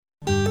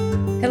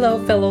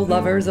Hello, fellow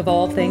lovers of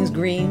all things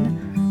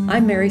green.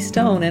 I'm Mary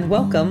Stone, and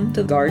welcome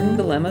to Garden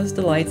Dilemmas,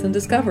 Delights, and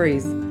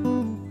Discoveries.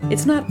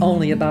 It's not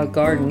only about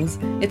gardens,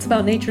 it's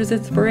about nature's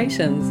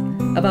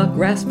inspirations, about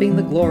grasping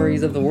the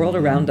glories of the world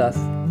around us,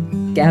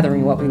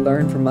 gathering what we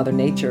learn from Mother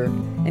Nature,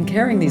 and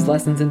carrying these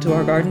lessons into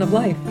our garden of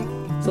life.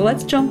 So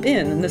let's jump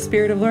in the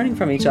spirit of learning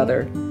from each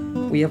other.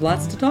 We have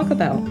lots to talk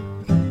about.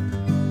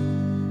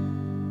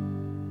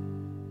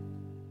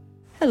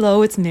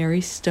 Hello, it's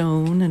Mary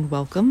Stone, and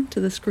welcome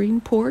to the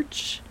Screen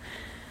Porch.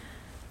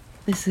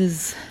 This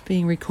is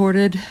being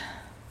recorded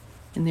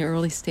in the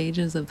early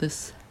stages of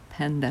this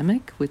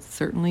pandemic, which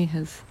certainly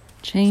has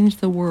changed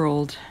the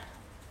world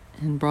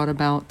and brought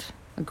about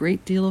a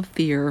great deal of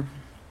fear,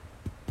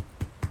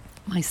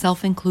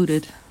 myself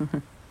included.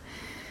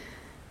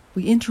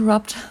 We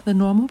interrupt the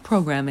normal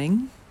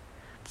programming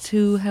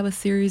to have a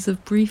series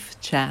of brief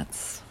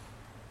chats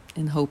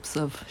in hopes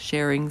of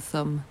sharing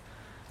some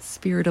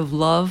spirit of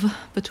love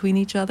between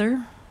each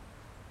other.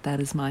 That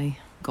is my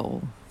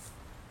goal.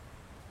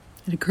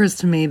 It occurs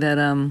to me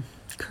that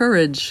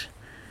courage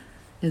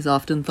is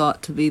often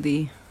thought to be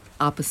the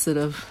opposite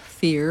of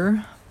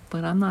fear,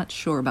 but I'm not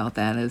sure about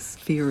that, as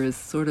fear is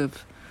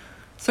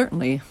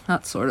certainly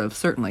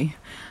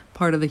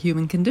part of the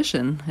human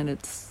condition, and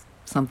it's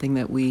something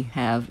that we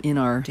have in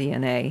our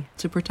DNA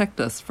to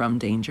protect us from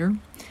danger.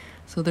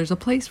 So there's a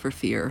place for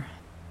fear.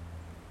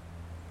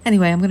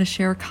 Anyway, I'm going to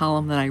share a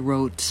column that I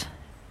wrote.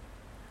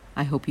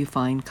 I hope you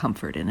find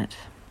comfort in it.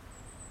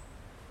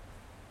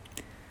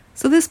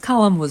 So this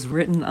column was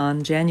written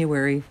on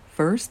January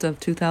 1st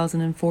of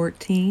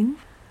 2014.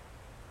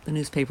 The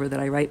newspaper that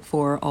I write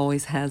for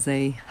always has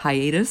a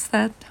hiatus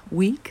that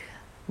week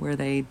where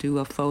they do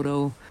a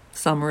photo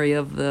summary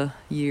of the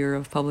year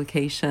of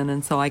publication,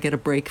 and so I get a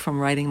break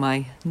from writing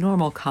my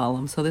normal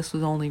column. So this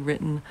was only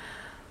written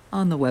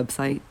on the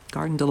website,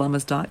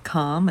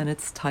 gardendilemmas.com, and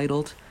it's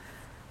titled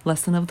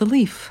Lesson of the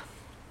Leaf.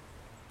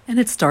 And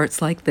it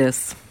starts like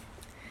this.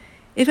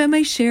 If I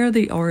may share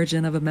the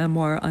origin of a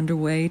memoir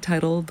underway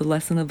titled The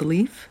Lesson of the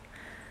Leaf,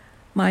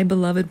 my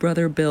beloved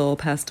brother Bill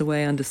passed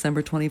away on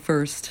December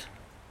 21st.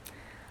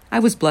 I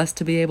was blessed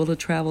to be able to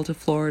travel to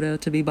Florida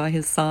to be by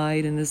his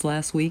side in his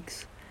last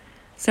weeks.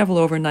 Several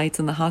overnights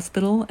in the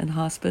hospital and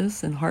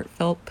hospice and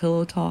heartfelt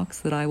pillow talks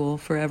that I will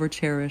forever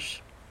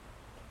cherish.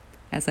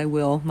 As I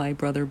will my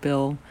brother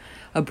Bill,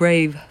 a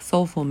brave,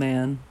 soulful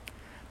man,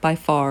 by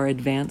far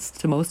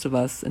advanced to most of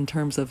us in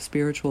terms of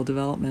spiritual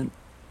development.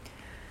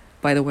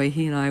 By the way,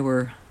 he and I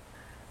were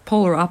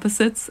polar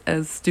opposites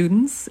as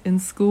students in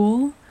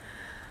school.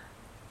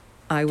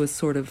 I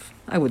was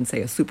I wouldn't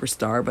say a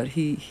superstar, but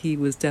he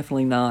was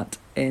definitely not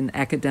an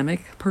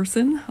academic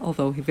person,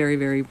 although he very,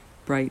 very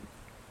bright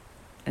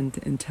and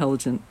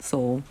intelligent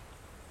soul.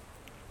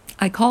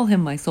 I call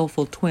him my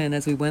soulful twin,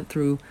 as we went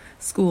through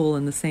school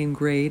in the same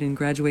grade and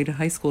graduated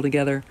high school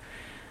together.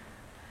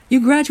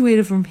 You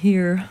graduated from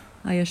here,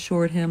 I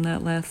assured him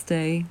that last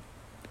day.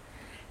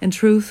 In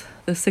truth,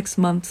 the 6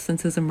 months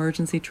since his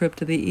emergency trip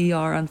to the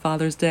ER on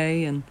Father's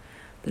Day and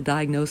the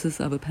diagnosis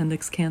of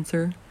appendix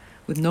cancer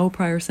with no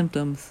prior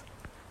symptoms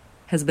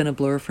has been a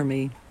blur for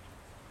me.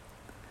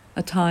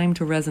 A time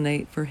to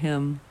resonate for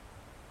him.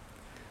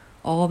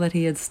 All that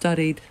he had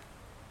studied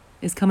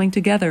is coming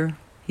together,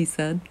 he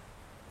said.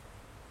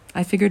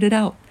 I figured it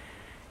out.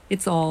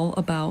 It's all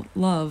about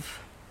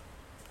love.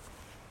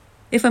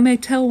 If I may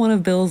tell one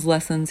of Bill's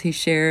lessons he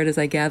shared as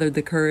I gathered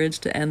the courage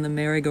to end the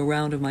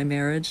merry-go-round of my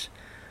marriage,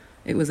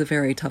 it was a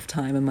very tough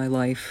time in my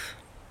life.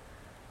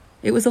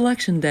 It was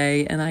election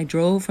day, and I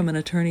drove from an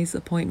attorney's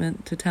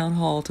appointment to town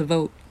hall to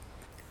vote.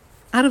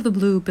 Out of the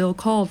blue, Bill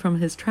called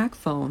from his track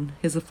phone,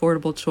 his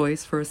affordable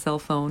choice for a cell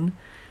phone.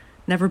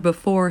 Never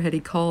before had he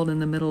called in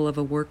the middle of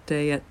a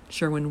workday at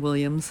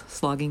Sherwin-Williams,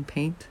 slogging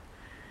paint.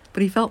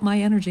 But he felt my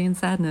energy and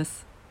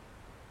sadness.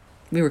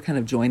 We were kind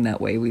of joined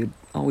that way. We would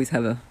always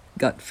have a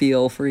gut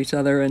feel for each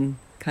other and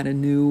kind of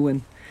knew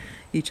when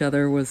each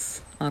other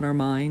was on our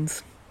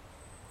minds.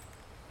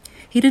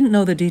 He didn't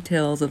know the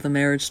details of the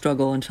marriage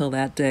struggle until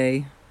that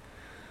day.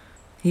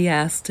 He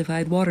asked if I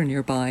had water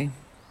nearby.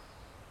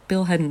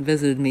 Bill hadn't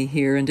visited me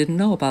here and didn't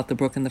know about the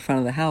brook in the front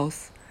of the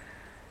house.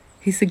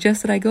 He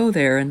suggested I go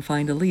there and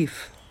find a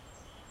leaf.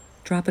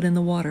 Drop it in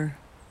the water.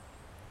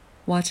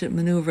 Watch it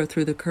maneuver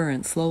through the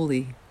current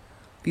slowly,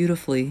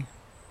 beautifully,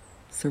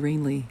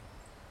 serenely.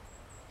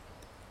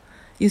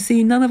 You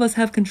see, none of us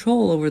have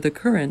control over the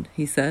current,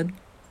 he said,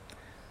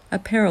 a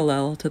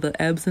parallel to the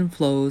ebbs and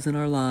flows in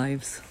our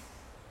lives.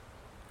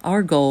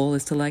 Our goal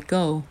is to let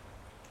go,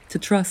 to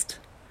trust,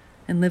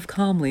 and live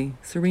calmly,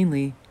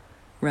 serenely,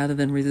 rather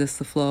than resist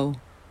the flow,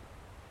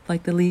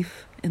 like the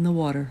leaf in the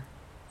water.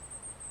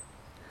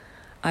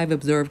 I've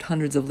observed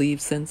hundreds of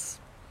leaves since.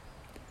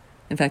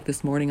 In fact,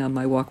 this morning on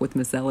my walk with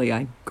Miss Ellie,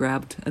 I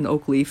grabbed an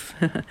oak leaf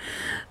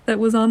that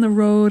was on the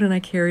road, and I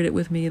carried it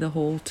with me the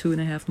whole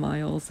 2.5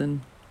 miles and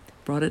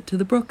brought it to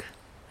the brook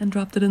and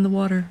dropped it in the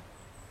water.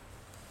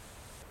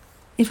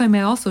 If I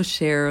may also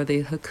share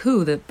the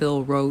haiku that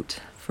Bill wrote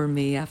for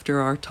me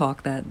after our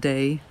talk that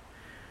day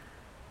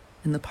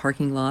in the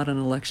parking lot on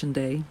election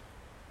day.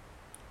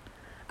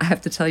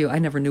 have to tell you, I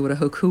never knew what a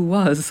haiku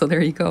was, so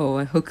there you go.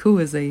 A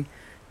haiku is a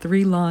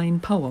 3-line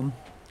poem.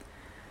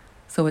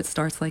 So it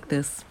starts like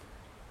this.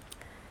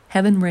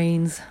 Heaven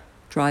rains,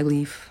 dry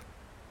leaf,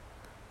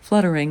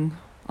 fluttering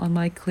on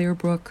my clear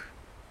brook,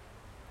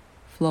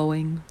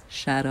 flowing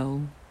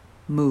shadow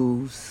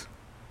moves.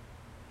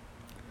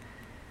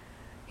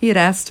 He had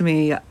asked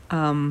me,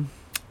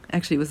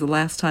 actually it was the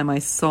last time I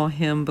saw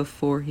him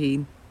before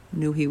he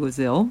knew he was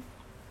ill.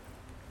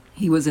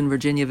 He was in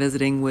Virginia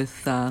visiting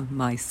with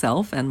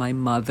myself and my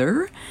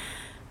mother,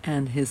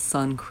 and his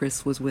son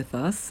Chris was with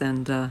us,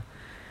 and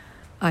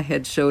I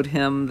had showed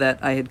him that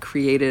I had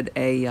created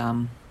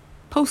a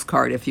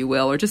postcard, if you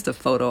will, or just a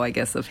photo, I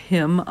guess, of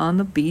him on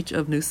the beach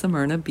of New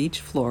Smyrna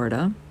Beach,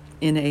 Florida,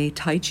 in a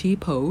Tai Chi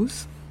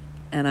pose,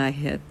 and I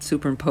had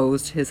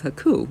superimposed his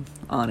haiku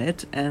on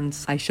it, and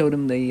I showed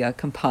him the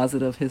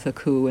composite of his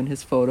haiku and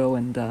his photo,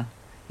 and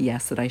he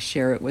asked that I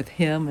share it with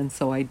him, and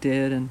so I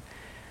did, and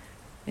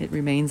it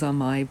remains on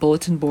my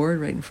bulletin board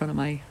right in front of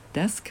my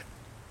desk.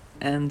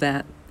 And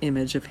that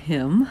image of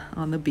him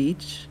on the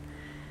beach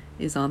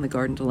is on the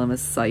Garden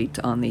Dilemmas site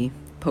on the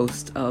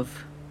post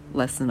of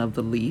Lesson of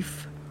the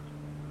Leaf.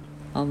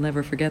 I'll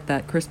never forget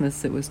that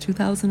Christmas. It was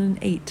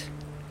 2008.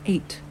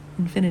 8.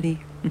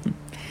 Infinity.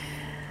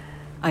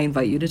 I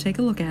invite you to take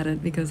a look at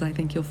it because I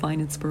think you'll find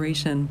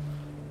inspiration.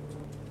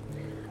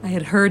 I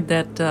had heard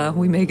that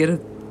we may get a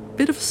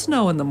bit of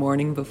snow in the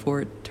morning before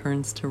it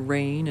turns to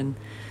rain, and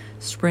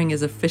spring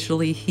is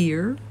officially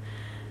here,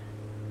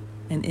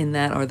 and in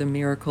that are the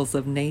miracles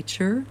of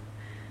nature,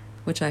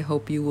 which I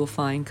hope you will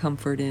find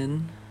comfort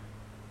in,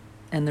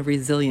 and the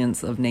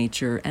resilience of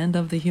nature and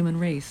of the human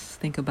race.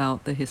 Think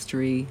about the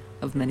history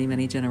of many,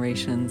 many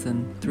generations,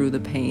 and through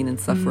the pain and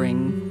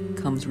suffering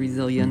comes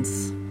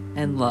resilience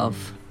and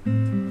love.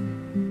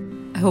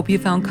 I hope you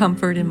found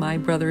comfort in my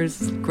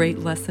brother's great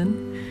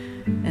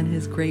lesson and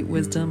his great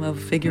wisdom of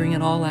figuring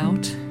it all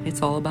out.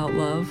 It's all about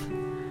love.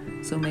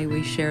 So may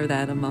we share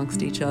that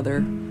amongst each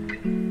other.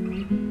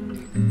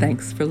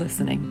 Thanks for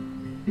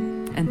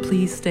listening. And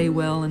please stay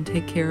well and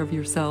take care of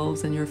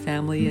yourselves and your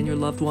family and your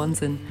loved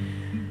ones, and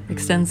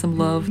extend some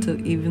love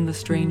to even the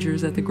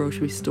strangers at the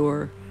grocery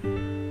store.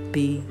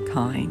 Be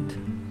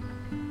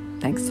kind.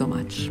 Thanks so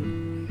much.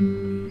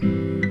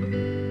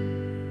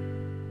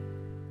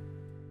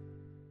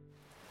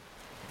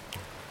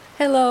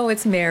 Hello,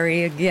 it's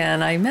Mary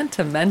again. I meant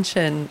to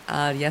mention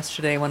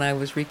yesterday when I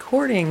was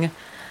recording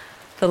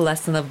the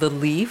Lesson of the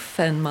Leaf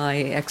and my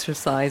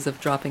exercise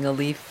of dropping a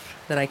leaf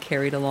that I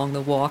carried along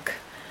the walk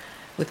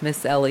with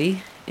Miss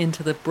Ellie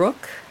into the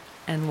brook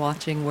and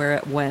watching where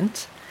it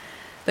went.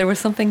 There was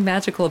something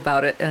magical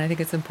about it, and I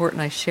think it's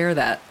important I share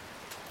that.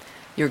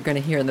 You're going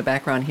to hear in the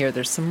background here,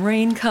 there's some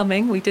rain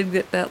coming. We did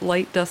get that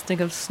light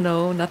dusting of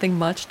snow, nothing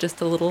much,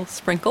 just a little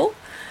sprinkle,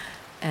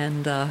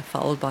 and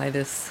followed by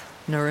this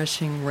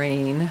nourishing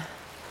rain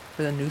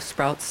for the new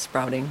sprouts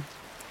sprouting.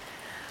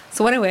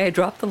 So anyway, I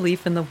dropped the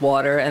leaf in the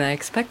water, and I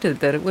expected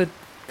that it would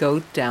go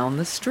down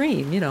the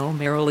stream,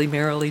 merrily,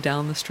 merrily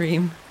down the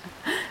stream,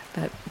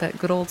 that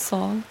good old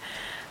song.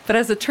 But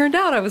as it turned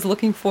out, I was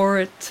looking for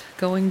it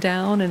going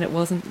down, and it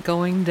wasn't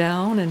going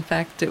down. In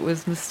fact, it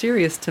was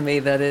mysterious to me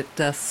that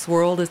it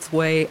swirled its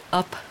way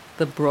up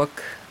the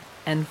brook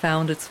and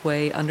found its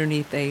way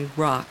underneath a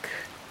rock,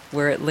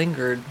 where it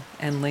lingered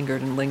and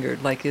lingered and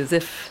lingered, like as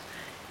if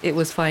it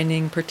was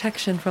finding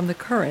protection from the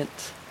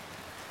current.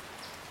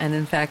 And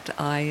in fact,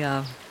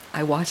 I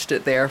watched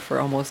it there for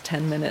almost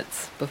 10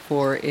 minutes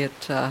before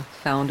it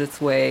found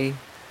its way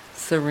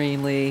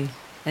serenely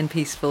and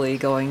peacefully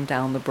going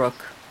down the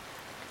brook.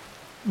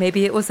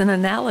 Maybe it was an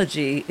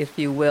analogy, if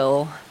you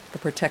will, the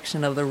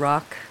protection of the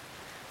rock,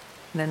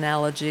 an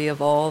analogy of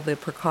all the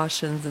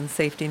precautions and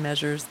safety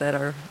measures that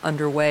are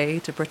underway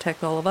to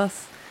protect all of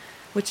us,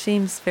 which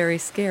seems very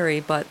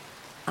scary, but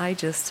I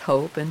just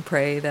hope and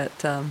pray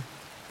that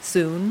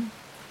soon,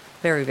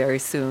 very, very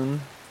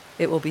soon,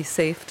 it will be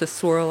safe to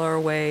swirl our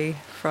way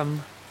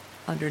from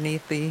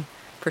underneath the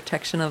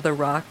protection of the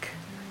rock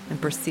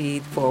and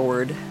proceed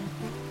forward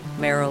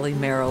merrily,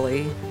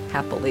 merrily,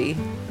 happily,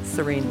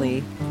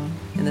 serenely,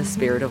 in the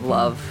spirit of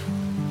love.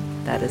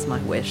 That is my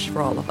wish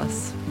for all of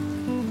us.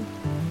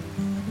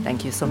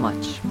 Thank you so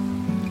much.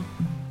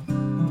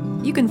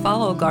 You can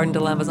follow Garden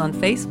Dilemmas on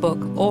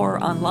Facebook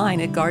or online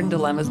at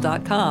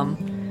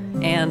gardendilemmas.com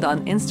and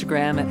on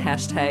Instagram at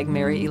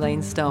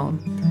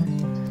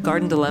 #MaryElaineStone.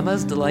 Garden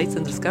Dilemmas, Delights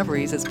and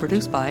Discoveries is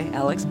produced by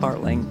Alex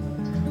Bartling.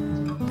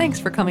 Thanks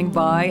for coming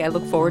by. I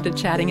look forward to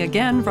chatting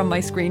again from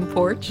my screen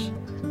porch.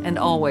 And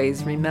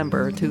always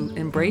remember to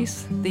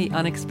embrace the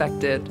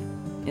unexpected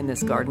in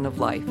this garden of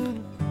life.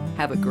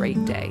 Have a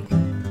great day.